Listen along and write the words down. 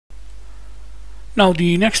Now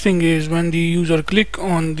the next thing is, when the user click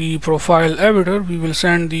on the profile avatar, we will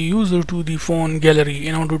send the user to the phone gallery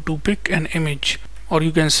in order to pick an image, or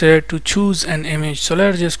you can say to choose an image. So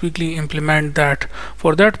let's just quickly implement that.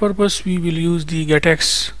 For that purpose, we will use the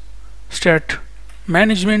GetX stat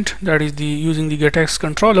management, that is using the GetX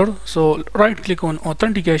controller. So right click on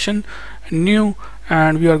authentication, new,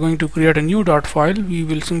 and we are going to create a new dot file. We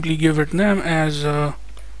will simply give it name as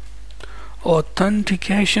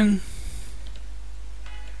authentication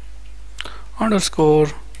underscore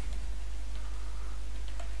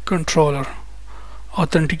controller,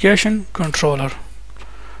 authentication controller.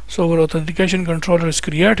 So our authentication controller is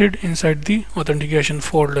created inside the authentication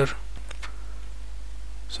folder.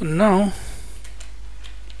 So now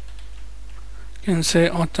you can say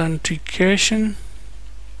authentication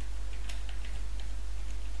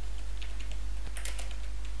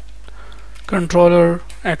controller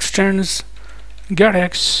extends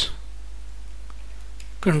GetX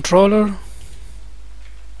controller,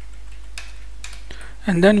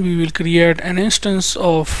 and then we will create an instance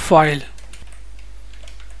of file,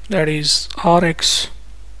 that is rx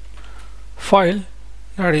file,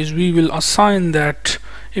 that is we will assign that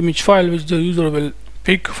image file which the user will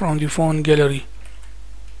pick from the phone gallery.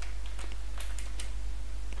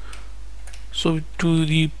 So to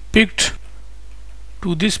this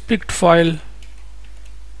picked file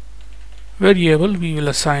variable we will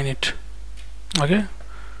assign it, okay,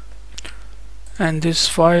 and this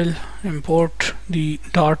file import the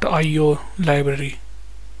 .io library,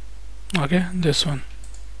 okay, this one.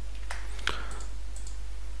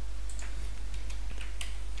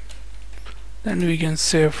 Then we can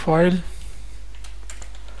say file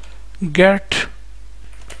get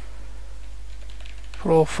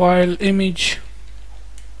profile image,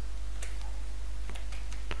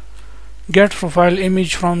 get profile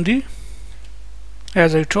image from the,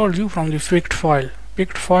 as I told you, from the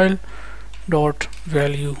picked file dot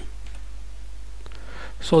value.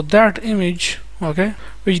 So that image, okay,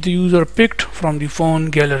 which the user picked from the phone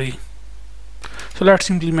gallery. So let's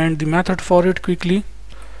implement the method for it quickly.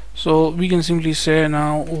 So we can simply say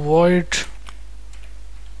now void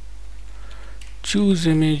choose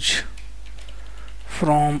image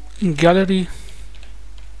from gallery,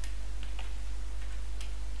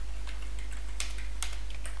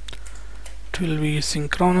 it will be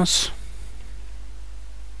synchronous,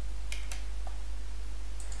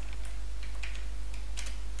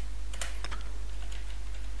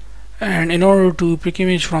 and in order to pick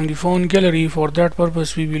image from the phone gallery, for that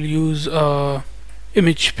purpose we will use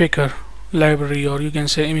image picker library, or you can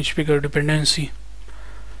say image picker dependency.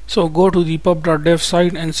 So go to the pub.dev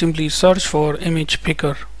site and simply search for image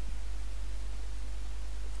picker,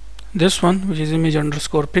 this one, which is image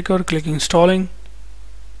underscore picker. Click installing,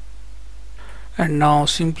 and now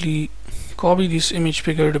simply copy this image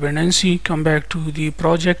picker dependency, come back to the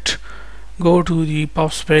project, go to the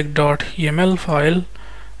pubspec.yml file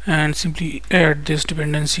and simply add this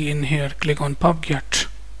dependency in here. Click on pubget.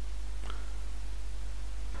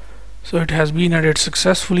 So it has been added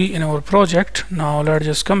successfully in our project. Now let's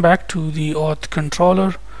just come back to the auth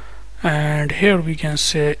controller, and here we can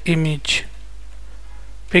say image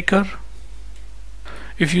picker.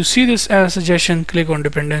 If you see this as a suggestion, click on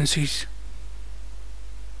dependencies,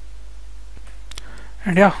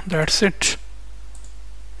 and yeah, that's it.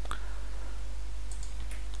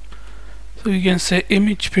 So you can say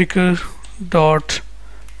image picker dot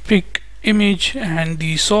pick image, and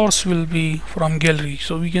the source will be from gallery.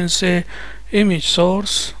 So we can say image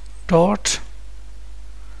source dot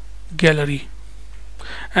gallery,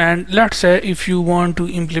 and let's say if you want to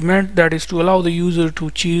implement, that is to allow the user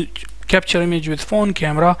to capture image with phone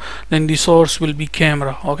camera, then the source will be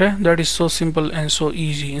camera. Okay, that is so simple and so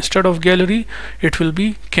easy. Instead of gallery, it will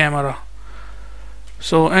be camera.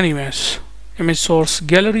 So anyways, image source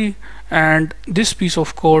gallery, and this piece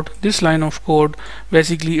of code, this line of code,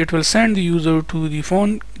 basically it will send the user to the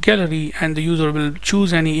phone gallery, and the user will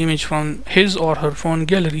choose any image from his or her phone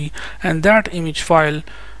gallery, and that image file,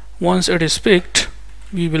 once it is picked,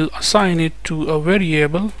 we will assign it to a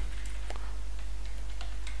variable.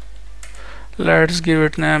 Let's give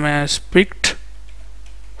it name as picked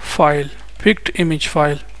file, picked image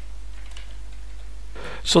file.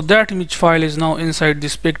 So that image file is now inside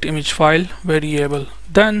this picked image file variable.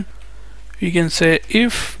 Then we can say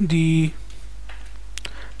if the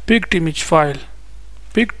picked image file,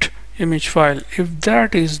 if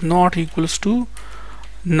that is not equals to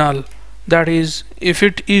null, that is if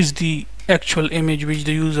it is the actual image which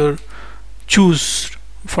the user choose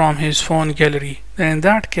from his phone gallery, then in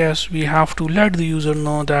that case we have to let the user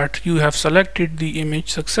know that you have selected the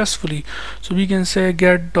image successfully. So we can say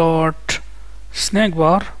get dot snack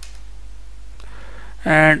bar,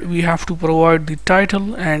 and we have to provide the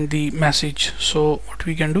title and the message. So what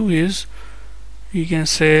we can do is we can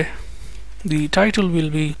say the title will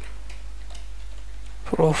be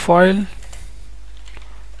profile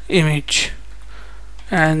image,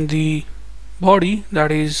 and the body,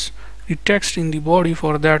 that is the text in the body,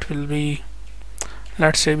 for that will be,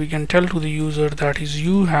 let's say we can tell to the user that is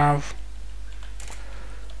you have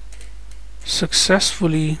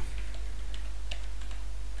successfully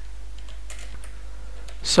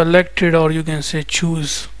selected, or you can say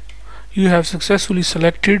choose, you have successfully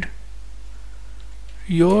selected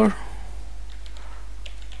your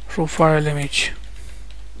profile image,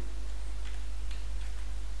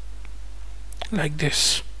 like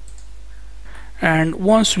this. And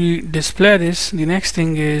once we display this, the next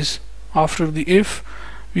thing is, after the if,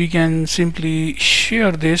 we can simply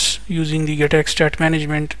share this using the GetX stat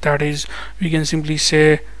management. That is, we can simply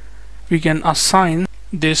say we can assign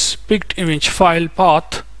this picked image file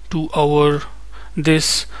path to our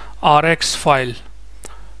this rx file.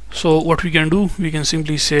 So what we can do, we can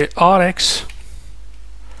simply say rx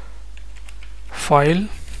file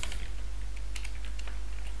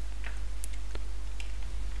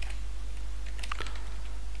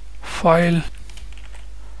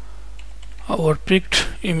our picked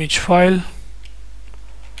image file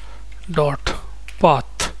dot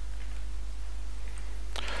path.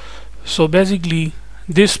 So basically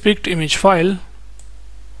this picked image file,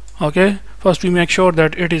 okay, first we make sure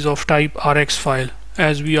that it is of type rx file,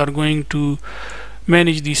 as we are going to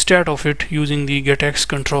manage the stat of it using the GetX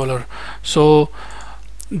controller. So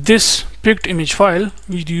this picked image file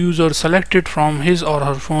which the user selected from his or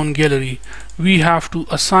her phone gallery, we have to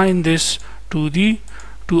assign this to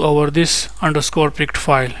our this underscore picked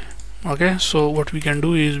file. Okay, so what we can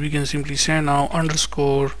do is we can simply say now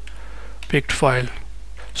underscore picked file.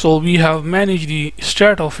 So we have managed the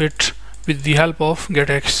stat of it with the help of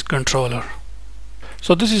GetX controller.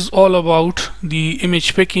 So this is all about the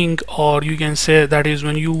image picking, or you can say that is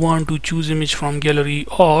when you want to choose image from gallery,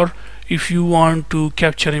 or if you want to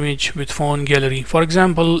capture image with phone gallery. For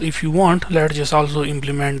example, if you want, let's just also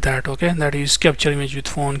implement that. Okay, that is capture image with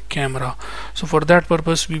phone camera. So for that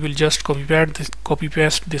purpose we will just copy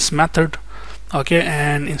paste this method. Okay,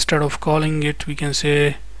 and instead of calling it, we can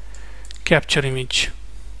say capture image.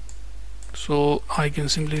 So I can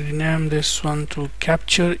simply rename this one to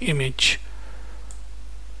capture image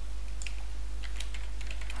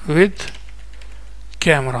with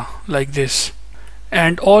camera, like this.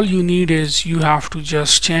 And all you need is you have to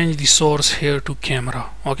just change the source here to camera.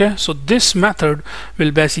 Okay, so this method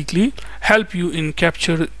will basically help you in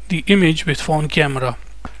capture the image with phone camera.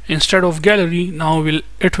 Instead of gallery, now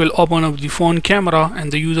it will open up the phone camera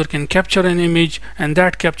and the user can capture an image, and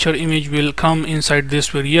that capture image will come inside this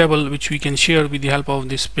variable which we can share with the help of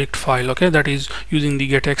this picked file. Okay, that is using the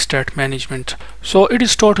GetX stat management. So it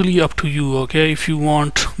is totally up to you. Okay, if you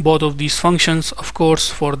want both of these functions, of course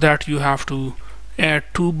for that you have to add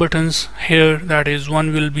two buttons here. That is,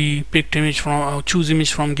 one will be picked image from choose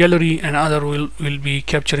image from gallery, and other will be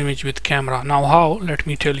capture image with camera. Now how, let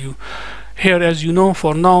me tell you. Here, as you know,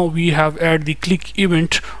 for now we have added the click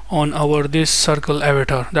event on our this circle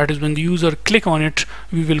avatar. That is, when the user click on it,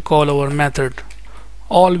 we will call our method.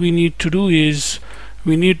 All we need to do is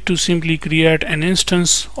we need to simply create an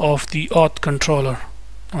instance of the auth controller.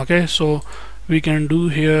 Okay, so we can do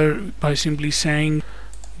here by simply saying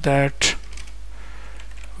that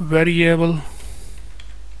variable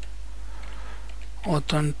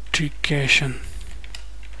authentication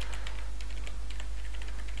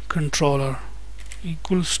controller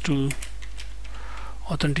equals to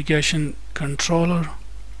authentication controller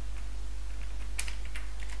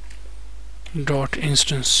dot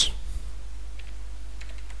instance,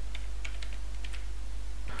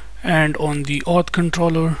 and on the auth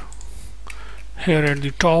controller here at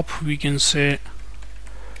the top we can say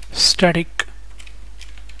static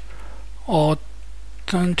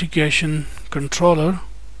authentication controller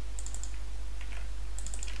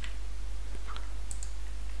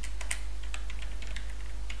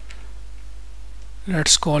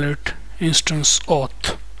let's call it instance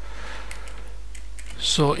auth.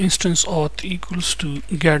 So instance auth equals to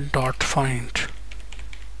get.find.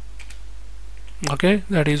 Okay,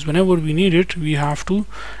 that is, whenever we need it we have to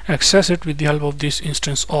access it with the help of this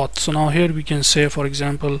instance auth. So now here we can say, for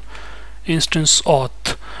example, instance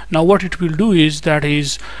auth. Now what it will do is, that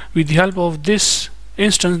is, with the help of this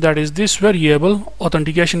instance, that is this variable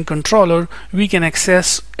authentication controller, we can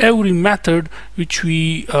access every method which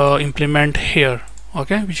we implement here.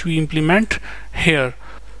 Okay, which we implement here.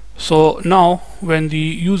 So now when the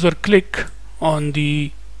user click on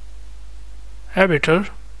the editor.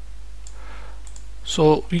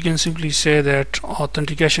 So we can simply say that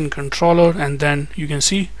authentication controller, and then you can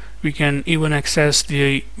see we can even access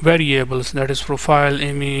the variables, that is profile,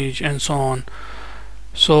 image, and so on.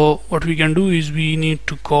 So what we can do is we need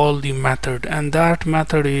to call the method, and that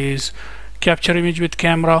method is capture image with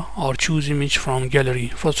camera or choose image from gallery.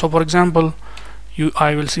 For example,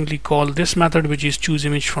 I will simply call this method, which is choose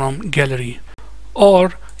image from gallery.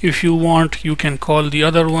 Or if you want, you can call the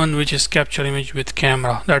other one, which is capture image with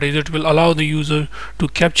camera. That is, it will allow the user to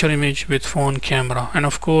capture image with phone camera. And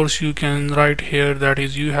of course you can write here, that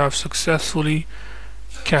is, you have successfully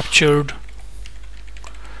captured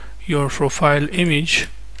your profile image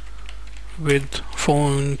with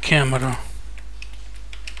phone camera.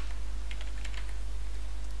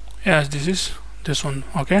 Yes, this is this one.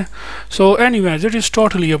 Okay, so anyways, it is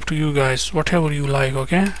totally up to you guys, whatever you like.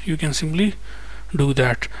 Okay, you can simply do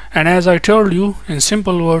that. And as I told you in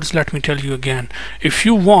simple words, let me tell you again, if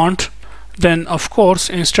you want, then of course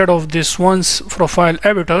instead of this one's profile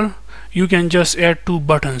editor, you can just add two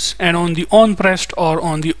buttons, and on the on pressed or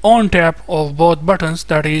on the on tap of both buttons,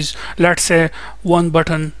 that is, let's say one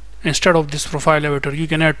button instead of this profile editor, you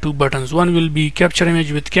can add two buttons. One will be capture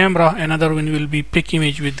image with camera, another one will be pick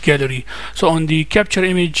image with gallery. So on the capture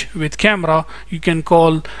image with camera, you can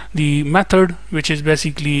call the method, which is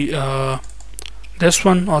basically this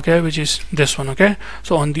one, okay, which is this one. Okay,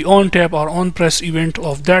 so on the on tap or on press event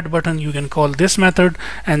of that button, you can call this method,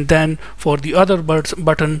 and then for the other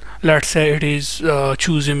button, let's say it is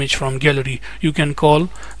choose image from gallery, you can call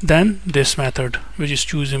then this method, which is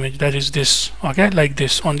choose image, that is this. Okay, like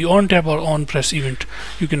this, on the on tap or on press event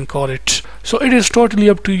you can call it. So it is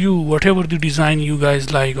totally up to you, whatever the design you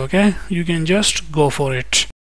guys like. Okay, you can just go for it.